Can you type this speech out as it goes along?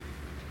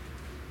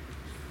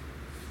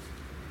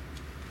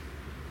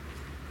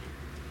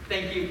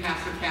Thank you,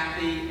 Pastor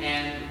Kathy,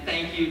 and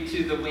thank you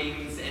to the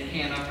Wings and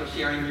Hannah for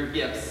sharing your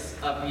gifts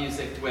of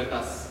music with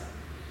us.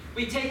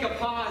 We take a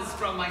pause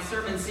from my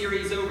sermon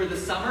series over the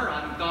summer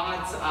on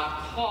God's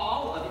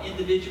call of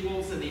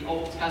individuals in the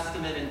Old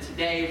Testament, and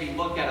today we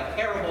look at a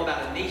parable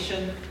about a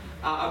nation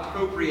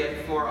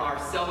appropriate for our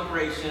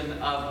celebration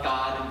of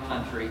God and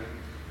country.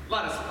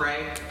 Let us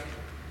pray.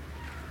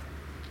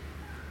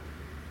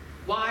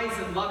 Wise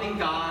and loving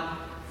God,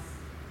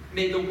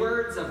 may the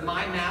words of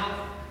my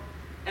mouth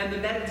and the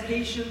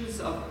meditations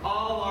of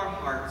all our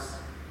hearts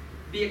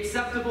be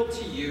acceptable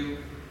to you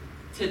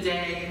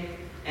today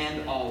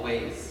and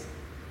always.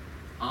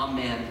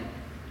 Amen.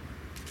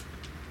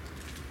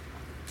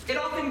 It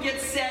often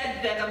gets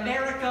said that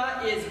America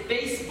is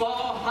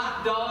baseball,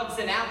 hot dogs,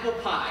 and apple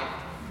pie.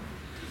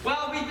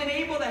 Well, we've been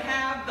able to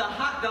have the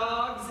hot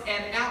dogs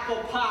and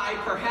apple pie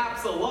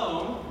perhaps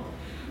alone,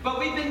 but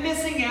we've been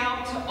missing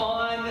out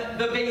on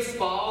the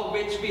baseball,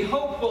 which we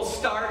hope will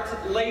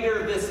start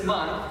later this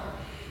month.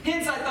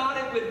 Hence, I thought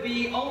it would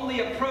be only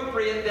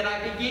appropriate that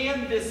I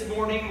began this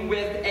morning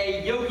with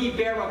a Yogi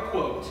Berra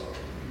quote.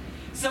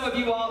 Some of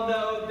you all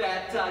know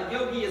that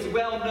Yogi is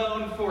well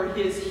known for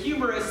his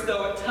humorous,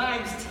 though at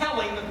times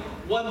telling,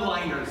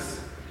 one-liners.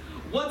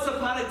 Once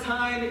upon a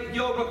time,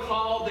 you'll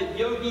recall that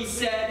Yogi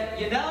said,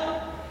 "You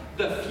know,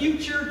 the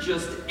future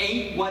just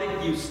ain't what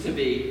it used to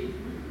be."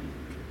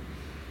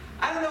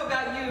 I don't know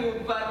about you,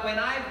 but when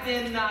I've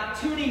been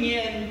tuning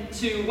in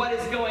to what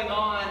is going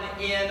on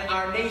in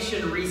our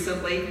nation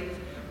recently,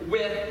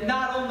 with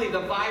not only the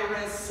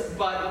virus,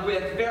 but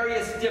with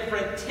various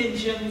different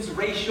tensions,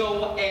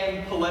 racial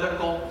and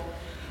political,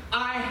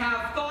 I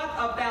have thought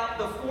about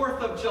the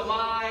 4th of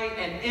July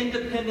and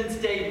Independence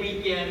Day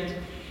weekend,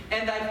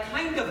 and I've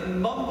kind of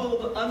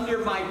mumbled under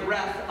my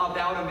breath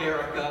about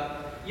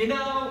America. You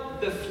know,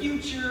 the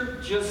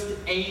future just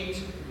ain't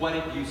what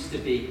it used to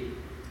be.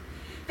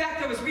 In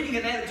fact, I was reading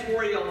an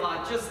editorial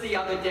just the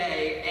other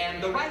day,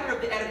 and the writer of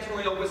the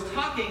editorial was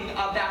talking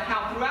about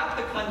how throughout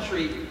the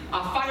country,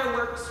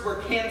 fireworks were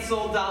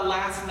canceled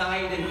last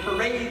night, and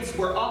parades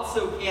were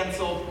also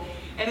canceled.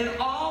 And in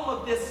all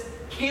of this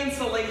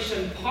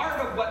cancellation, part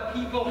of what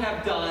people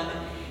have done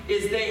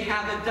is they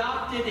have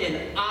adopted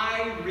an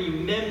I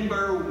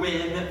remember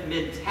when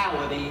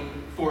mentality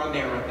for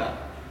America.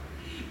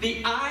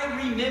 The I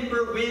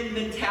remember when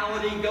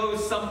mentality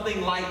goes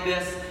something like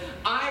this.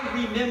 I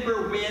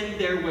remember when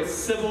there was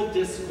civil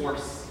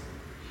discourse.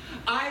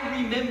 I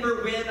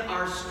remember when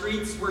our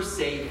streets were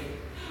safe.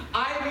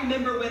 I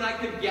remember when I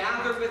could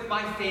gather with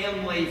my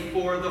family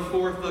for the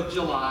 4th of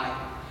July.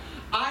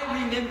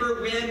 I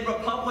remember when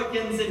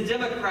Republicans and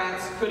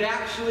Democrats could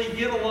actually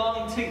get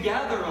along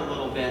together a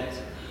little bit.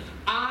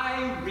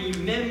 I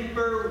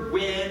remember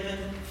when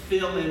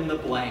fill in the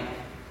blank.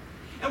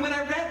 And when I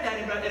read that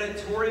in an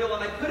editorial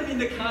and I put it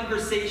into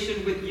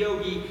conversation with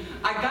Yogi,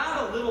 I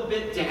got a little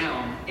bit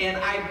down and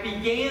I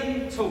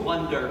began to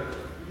wonder,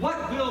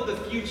 what will the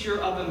future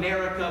of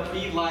America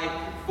be like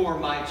for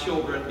my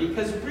children?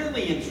 Because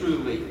really and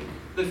truly,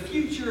 the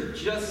future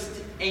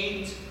just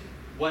ain't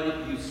what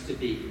it used to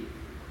be.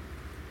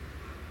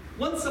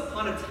 Once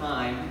upon a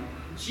time,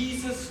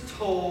 Jesus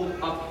told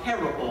a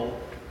parable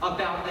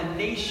about a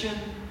nation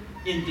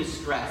in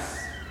distress.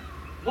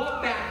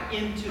 Walk back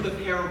into the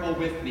parable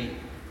with me.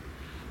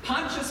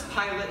 Pontius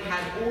Pilate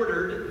had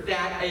ordered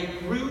that a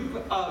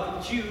group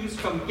of Jews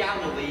from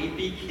Galilee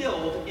be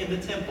killed in the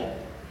temple.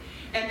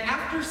 And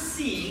after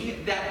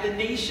seeing that the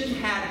nation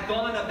had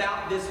gone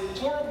about this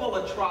horrible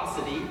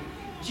atrocity,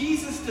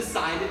 Jesus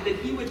decided that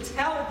he would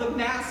tell the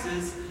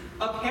masses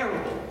a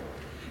parable.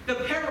 The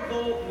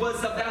parable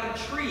was about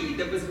a tree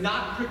that was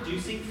not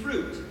producing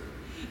fruit.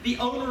 The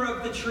owner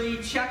of the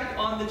tree checked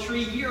on the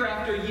tree year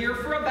after year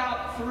for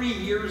about 3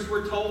 years,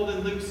 we're told in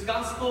Luke's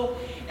gospel,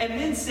 and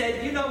then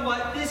said, you know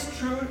what,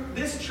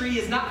 this tree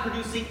is not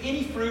producing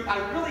any fruit. I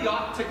really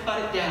ought to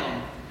cut it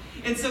down.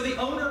 And so the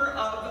owner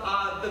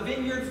of the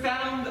vineyard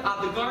found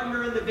the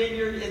gardener in the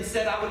vineyard and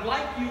said, I would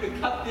like you to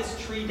cut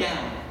this tree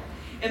down.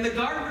 And the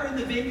gardener in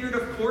the vineyard,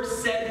 of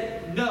course,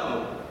 said,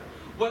 no.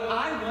 What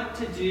I want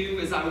to do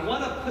is I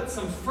want to put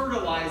some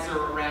fertilizer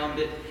around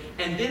it,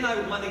 and then I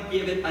want to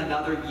give it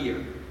another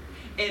year.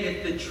 And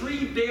if the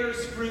tree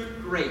bears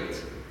fruit,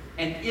 great.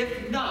 And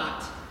if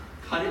not,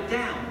 cut it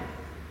down.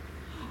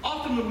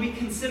 Often when we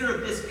consider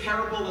this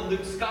parable in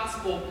Luke's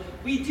gospel,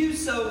 we do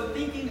so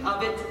thinking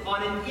of it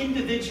on an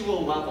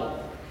individual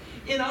level.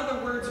 In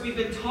other words, we've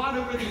been taught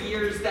over the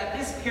years that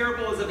this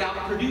parable is about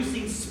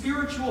producing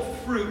spiritual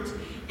fruit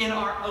in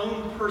our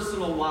own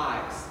personal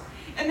lives.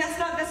 And that's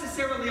not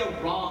necessarily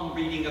a wrong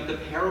reading of the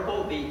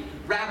parable. The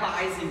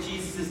rabbis in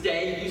Jesus'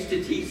 day used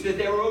to teach that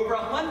there were over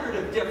 100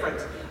 of different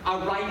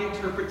right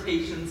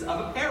interpretations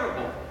of a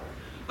parable.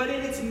 But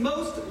in its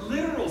most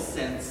literal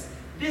sense,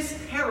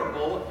 this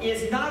parable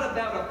is not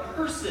about a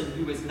person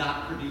who is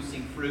not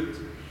producing fruit.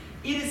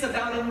 It is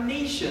about a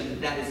nation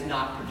that is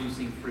not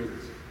producing fruit.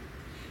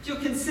 If you'll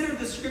consider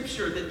the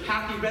scripture that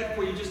Kathy read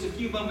for you just a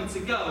few moments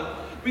ago,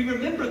 we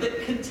remember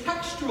that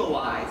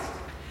contextualized,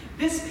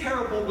 This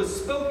parable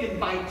was spoken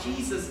by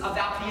Jesus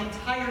about the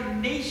entire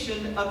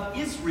nation of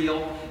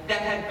Israel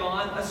that had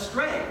gone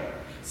astray.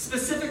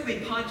 Specifically,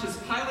 Pontius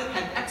Pilate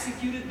had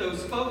executed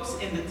those folks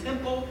in the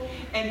temple,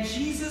 and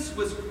Jesus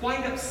was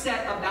quite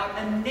upset about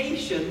a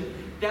nation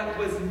that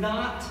was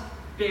not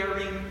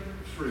bearing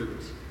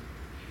fruit.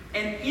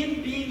 And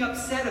in being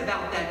upset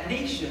about that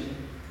nation,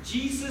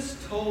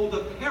 Jesus told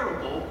a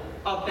parable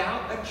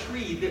about a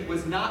tree that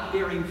was not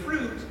bearing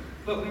fruit,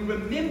 but we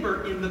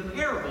remember in the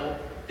parable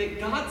that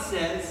God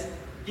says,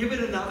 give it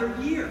another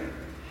year.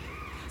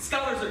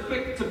 Scholars are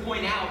quick to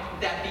point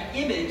out that the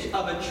image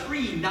of a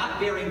tree not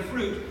bearing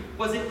fruit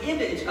was an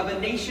image of a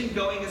nation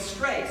going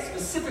astray,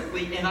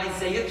 specifically in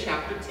Isaiah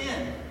chapter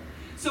 10.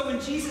 So when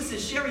Jesus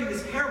is sharing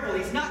this parable,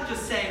 he's not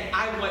just saying,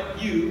 I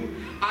want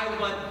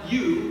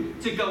you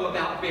to go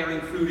about bearing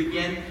fruit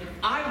again.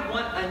 I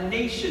want a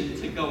nation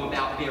to go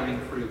about bearing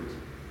fruit.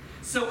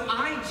 So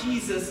I,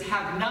 Jesus,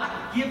 have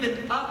not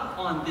given up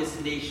on this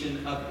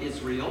nation of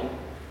Israel.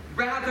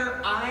 Rather,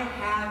 I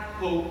have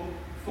hope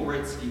for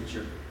its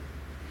future.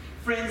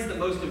 Friends, the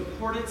most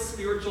important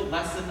spiritual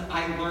lesson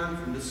I learned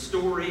from the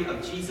story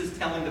of Jesus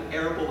telling the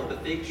parable of the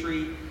fig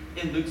tree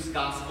in Luke's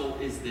gospel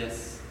is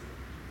this.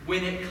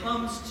 When it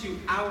comes to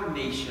our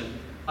nation,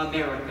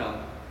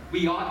 America,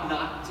 we ought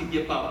not to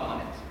give up on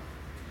it.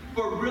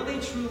 For really,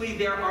 truly,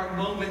 there are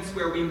moments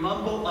where we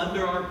mumble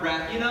under our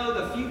breath,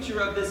 the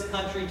future of this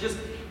country just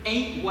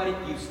ain't what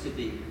it used to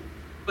be.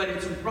 But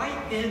it's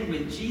right then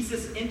when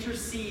Jesus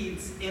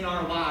intercedes in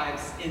our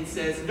lives and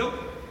says, nope,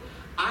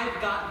 I've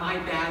got my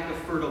bag of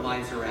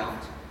fertilizer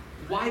out.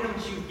 Why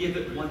don't you give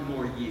it one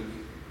more year?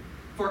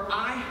 For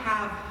I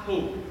have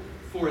hope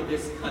for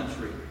this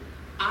country.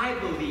 I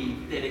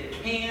believe that it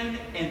can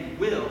and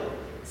will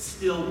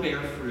still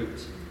bear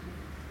fruit.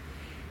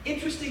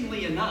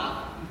 Interestingly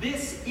enough,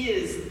 this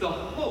is the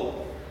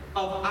hope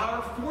of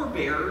our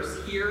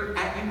forebears here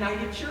at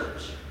United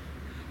Church.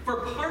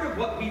 For part of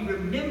what we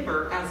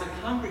remember as a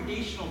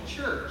congregational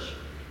church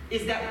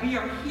is that we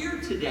are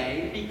here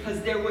today because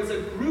there was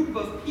a group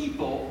of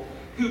people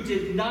who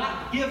did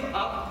not give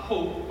up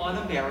hope on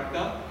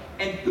America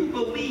and who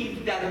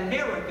believed that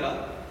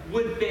America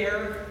would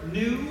bear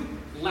new,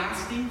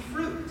 lasting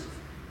fruit.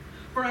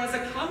 For as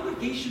a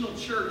congregational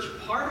church,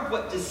 part of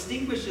what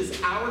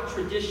distinguishes our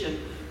tradition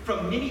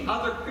from many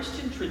other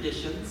Christian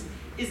traditions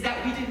is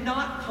that we did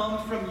not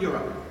come from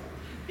Europe.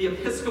 The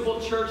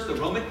Episcopal Church, the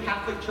Roman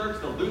Catholic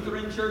Church, the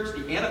Lutheran Church,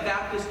 the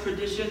Anabaptist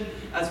tradition,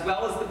 as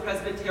well as the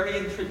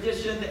Presbyterian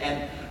tradition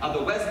and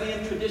the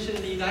Wesleyan tradition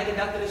in the United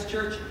Methodist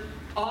Church,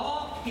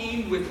 all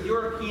came with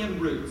European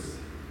roots.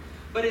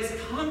 But as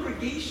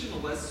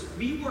Congregationalists,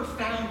 we were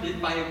founded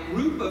by a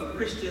group of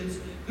Christians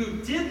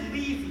who did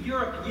leave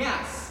Europe,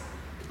 yes,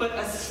 but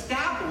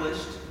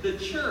established the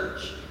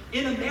church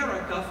in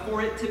America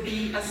for it to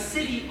be a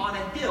city on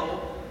a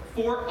hill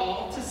for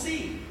all to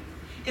see.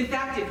 In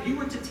fact, if you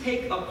were to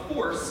take a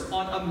course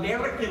on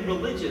American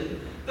religion,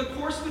 the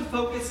course would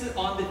focus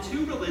on the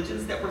two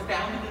religions that were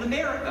founded in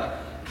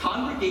America: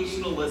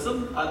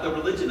 Congregationalism, the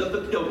religion of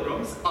the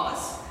Pilgrims,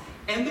 us,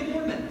 and the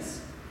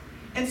Mormons.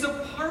 And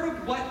so part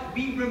of what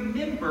we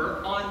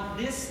remember on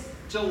this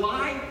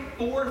July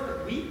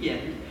 4th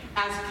weekend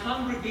as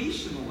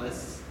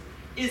Congregationalists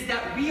is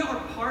that we are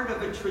part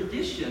of a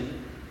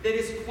tradition that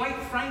is quite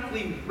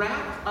frankly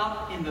wrapped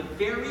up in the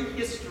very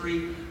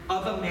history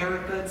of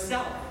America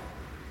itself.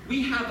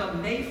 We have a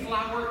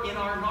Mayflower in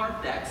our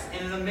narthex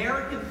and an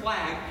American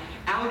flag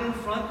out in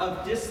front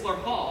of Disler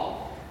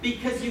Hall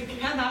because you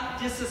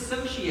cannot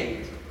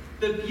disassociate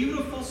the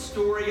beautiful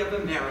story of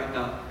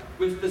America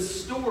with the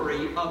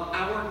story of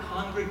our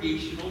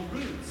congregational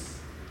roots.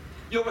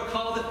 You'll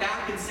recall that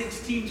back in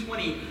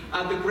 1620,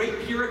 the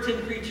great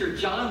Puritan preacher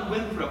John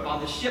Winthrop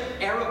on the ship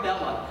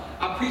Arabella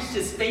preached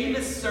his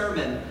famous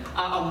sermon,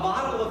 a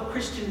model of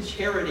Christian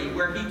charity,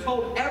 where he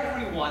told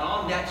everyone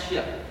on that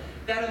ship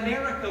that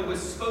America was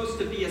supposed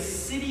to be a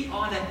city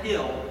on a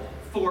hill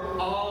for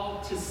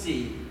all to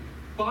see,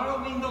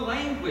 borrowing the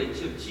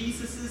language of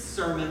Jesus'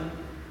 Sermon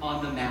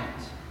on the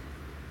Mount.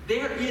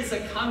 There is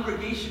a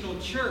congregational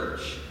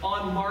church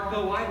on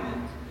Marco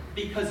Island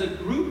because a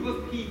group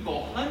of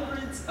people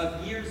hundreds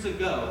of years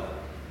ago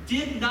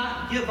did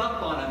not give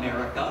up on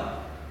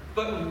America,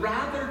 but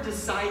rather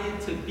decided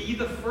to be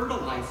the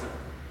fertilizer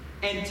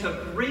and to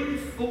bring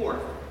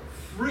forth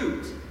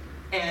fruit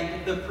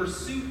and the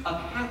pursuit of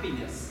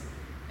happiness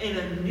in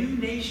a new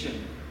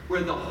nation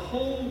where the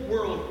whole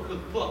world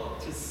could look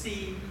to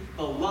see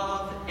the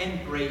love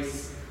and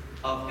grace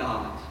of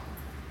God.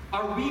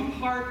 Are we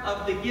part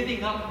of the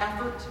giving up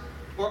effort,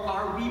 or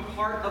are we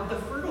part of the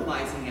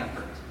fertilizing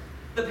effort?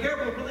 The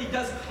parable really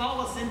does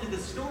call us into the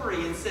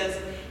story and says,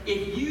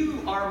 if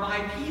you are my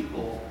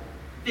people,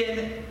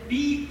 then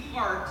be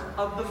part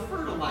of the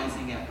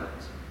fertilizing effort.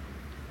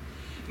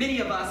 Many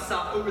of us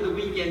over the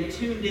weekend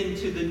tuned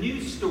into the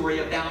news story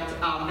about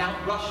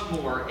Mount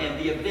Rushmore and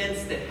the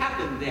events that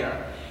happened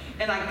there.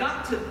 And I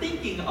got to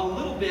thinking a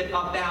little bit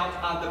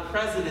about the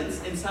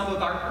presidents and some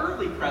of our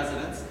early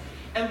presidents.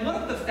 And one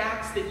of the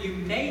facts that you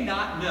may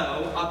not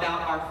know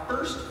about our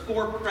first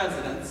 4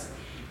 presidents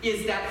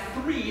is that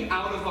 3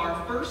 out of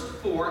our first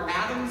 4,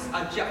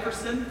 Adams,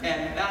 Jefferson,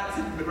 and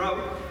Madison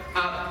Monroe,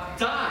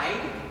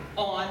 died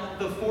on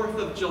the 4th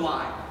of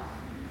July.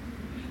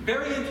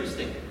 Very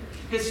interesting.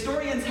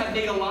 Historians have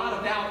made a lot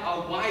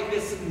about why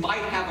this might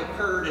have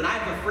occurred, and I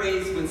have a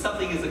phrase when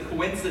something is a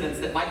coincidence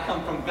that might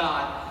come from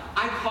God.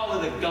 I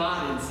call it a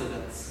God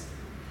incidence.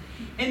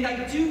 And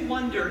I do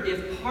wonder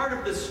if part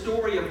of the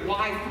story of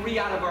why 3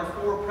 out of our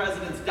 4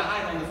 presidents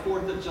died on the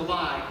 4th of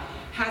July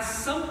has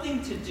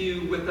something to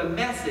do with a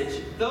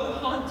message, though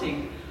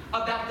haunting,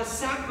 about the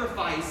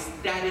sacrifice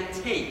that it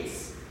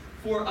takes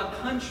for a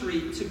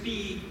country to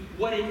be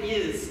what it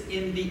is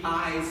in the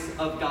eyes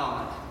of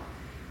God.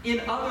 In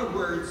other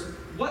words,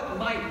 what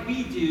might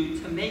we do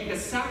to make a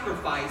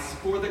sacrifice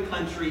for the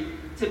country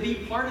to be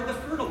part of the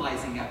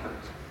fertilizing effort?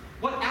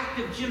 What act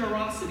of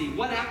generosity,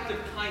 what act of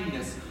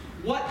kindness,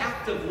 what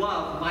act of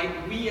love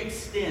might we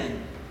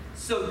extend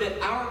so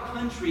that our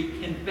country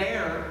can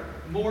bear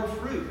more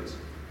fruit?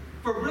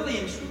 For really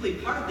and truly,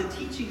 part of the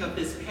teaching of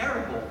this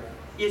parable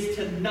is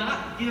to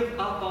not give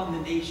up on the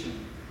nation.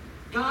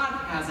 God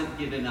hasn't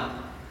given up,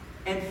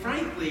 and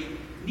frankly,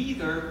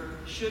 neither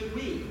should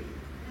we.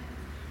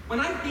 When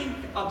I think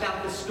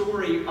about the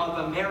story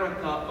of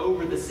America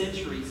over the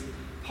centuries,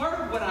 part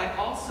of what I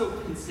also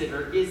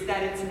consider is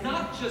that it's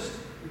not just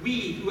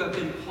we who have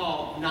been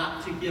called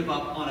not to give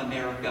up on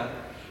America.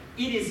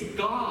 It is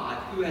God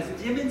who has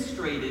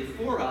demonstrated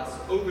for us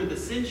over the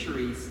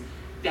centuries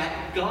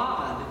that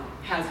God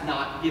has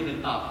not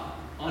given up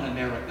on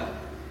America.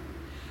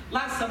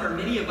 Last summer,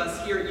 many of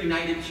us here at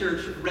United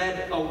Church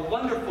read a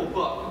wonderful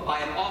book by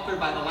an author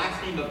by the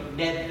last name of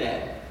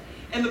Medved.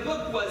 And the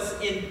book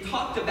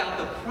talked about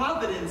the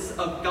providence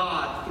of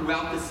God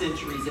throughout the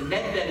centuries. And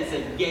Medved is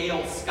a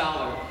Yale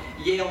scholar.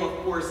 Yale,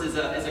 of course, is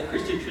a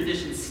Christian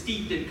tradition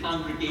steeped in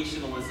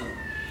Congregationalism.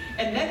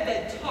 And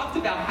Medved talked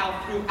about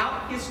how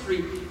throughout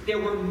history there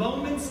were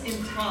moments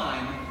in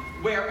time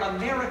where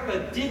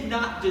America did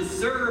not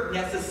deserve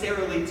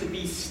necessarily to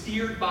be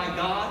steered by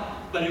God,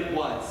 but it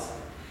was.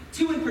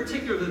 2 in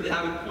particular that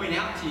I would point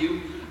out to you.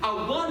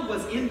 One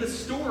was in the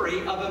story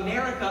of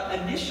America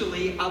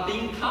initially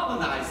being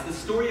colonized, the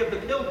story of the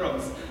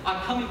Pilgrims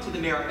coming to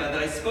America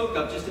that I spoke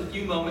of just a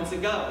few moments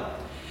ago.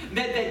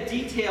 Medved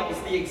details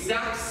the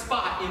exact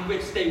spot in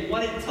which they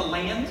wanted to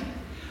land,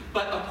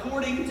 but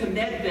according to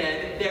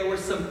Medved, there were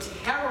some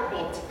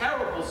terrible,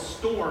 terrible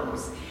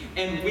storms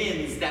and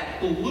winds that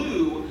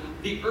blew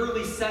the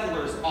early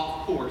settlers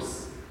off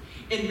course.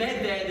 And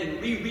Medved,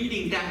 in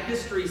rereading that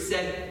history,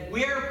 said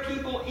where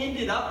people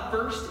ended up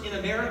first in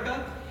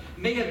America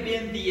may have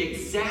been the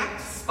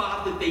exact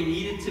spot that they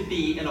needed to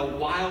be in a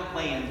wild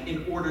land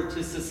in order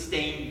to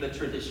sustain the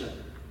tradition.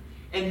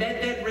 And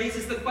Medved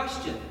raises the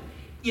question,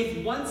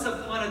 if once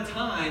upon a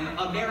time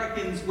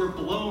Americans were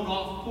blown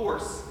off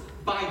course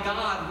by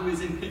God, who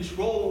is in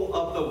control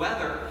of the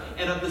weather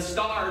and of the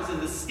stars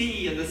and the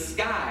sea and the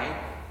sky,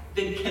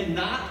 then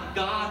cannot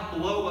God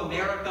blow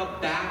America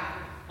back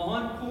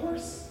on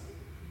course?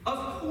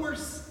 Of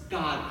course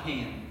God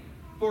can,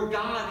 for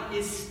God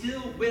is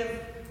still with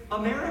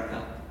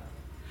America.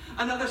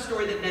 Another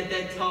story that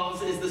Medved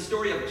tells is the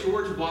story of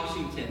George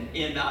Washington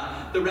in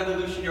the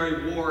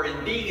Revolutionary War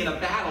and being in a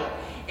battle.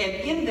 And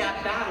in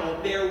that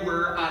battle, there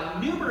were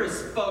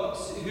numerous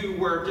folks who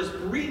were just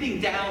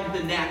breathing down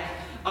the neck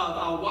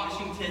of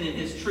Washington and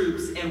his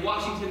troops. And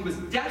Washington was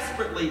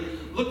desperately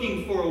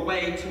looking for a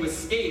way to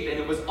escape. And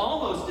it was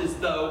almost as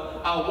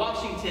though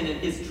Washington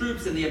and his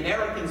troops and the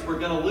Americans were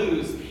going to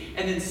lose.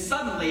 And then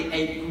suddenly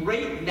a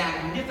great,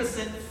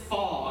 magnificent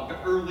fog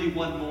early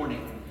one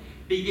morning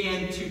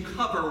began to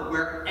cover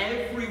where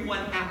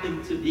everyone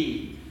happened to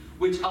be,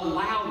 which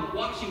allowed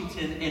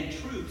Washington and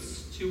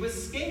troops to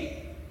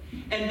escape.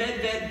 And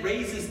Medved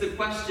raises the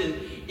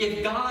question,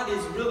 if God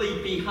is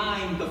really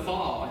behind the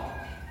fog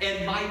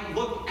and might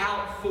look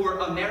out for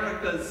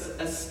America's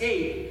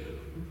escape,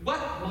 what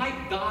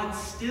might God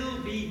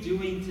still be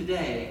doing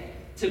today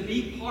to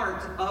be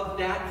part of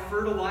that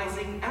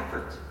fertilizing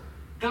effort?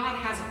 God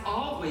has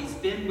always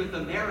been with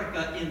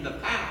America in the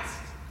past.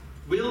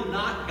 Will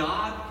not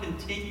God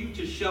continue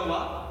to show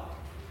up,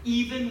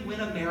 even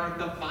when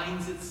America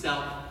finds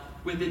itself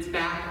with its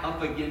back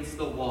up against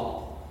the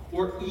wall,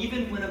 or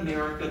even when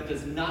America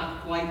does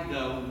not quite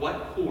know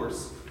what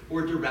course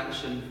or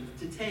direction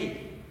to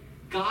take?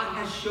 God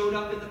has showed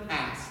up in the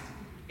past,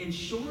 and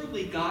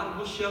surely God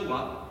will show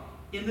up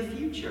in the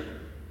future.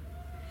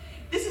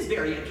 This is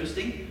very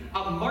interesting.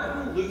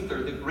 Martin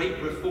Luther, the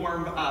great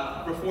reformer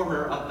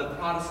of the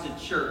Protestant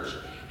church,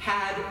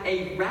 had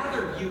a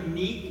rather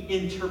unique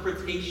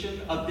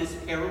interpretation of this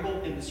parable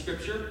in the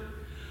scripture.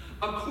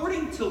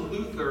 According to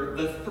Luther,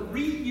 the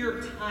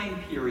 3-year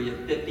time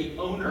period that the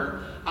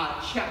owner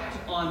checked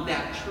on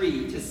that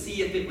tree to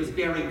see if it was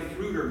bearing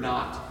fruit or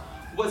not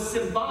was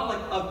symbolic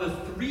of the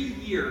 3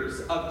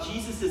 years of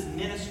Jesus'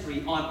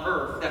 ministry on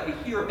earth that we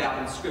hear about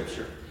in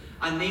scripture.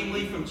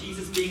 Namely from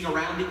Jesus being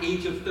around the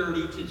age of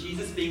 30 to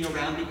Jesus being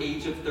around the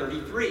age of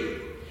 33.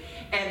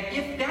 And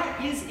if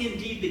that is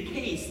indeed the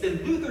case,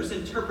 then Luther's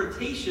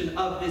interpretation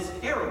of this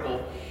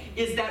parable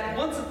is that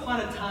once upon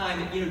a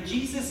time,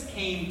 Jesus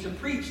came to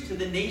preach to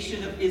the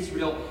nation of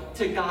Israel,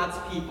 to God's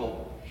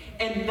people.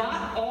 And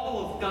not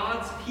all of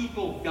God's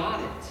people got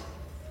it.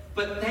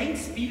 But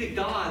thanks be to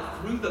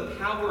God, through the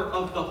power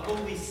of the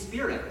Holy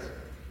Spirit,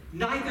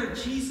 neither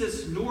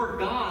Jesus nor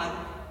God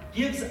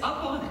gives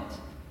up on it,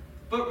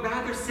 but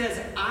rather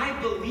says, I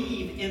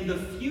believe in the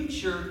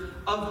future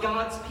of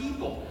God's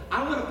people.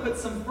 I want to put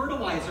some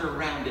fertilizer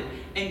around it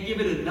and give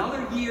it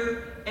another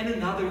year and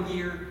another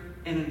year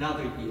and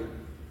another year.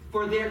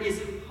 For there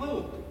is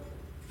hope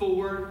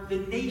for the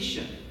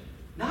nation,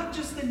 not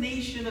just the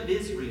nation of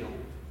Israel,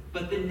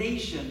 but the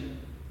nation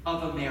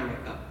of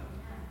America.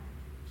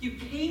 If you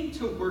came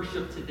to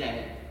worship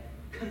today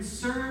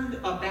concerned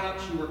about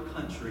your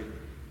country,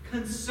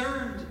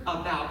 concerned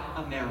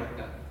about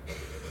America,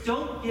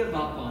 don't give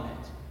up on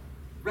it.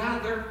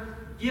 Rather,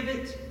 give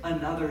it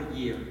another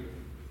year.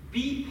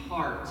 Be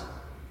part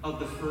of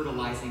the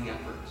fertilizing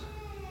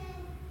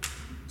effort.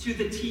 To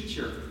the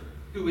teacher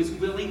who is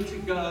willing to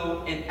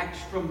go an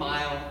extra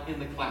mile in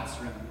the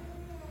classroom.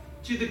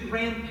 To the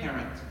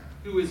grandparent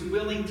who is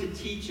willing to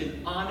teach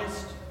an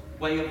honest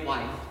way of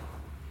life.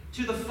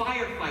 To the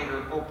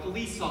firefighter or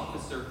police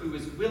officer who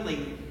is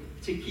willing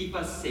to keep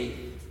us safe.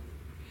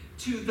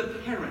 To the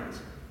parent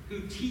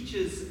who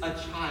teaches a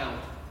child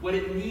what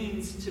it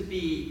means to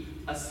be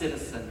a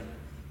citizen.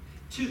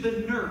 To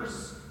the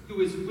nurse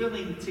who is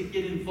willing to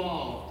get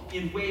involved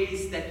in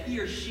ways that he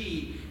or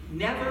she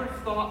never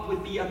thought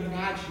would be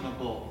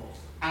imaginable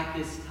at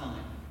this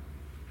time.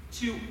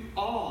 To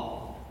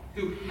all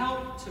who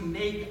help to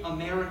make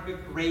America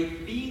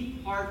great, being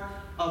part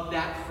of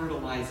that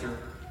fertilizer,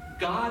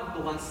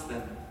 God bless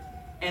them,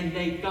 and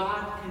may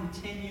God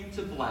continue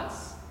to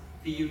bless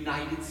the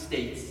United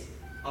States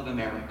of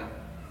America.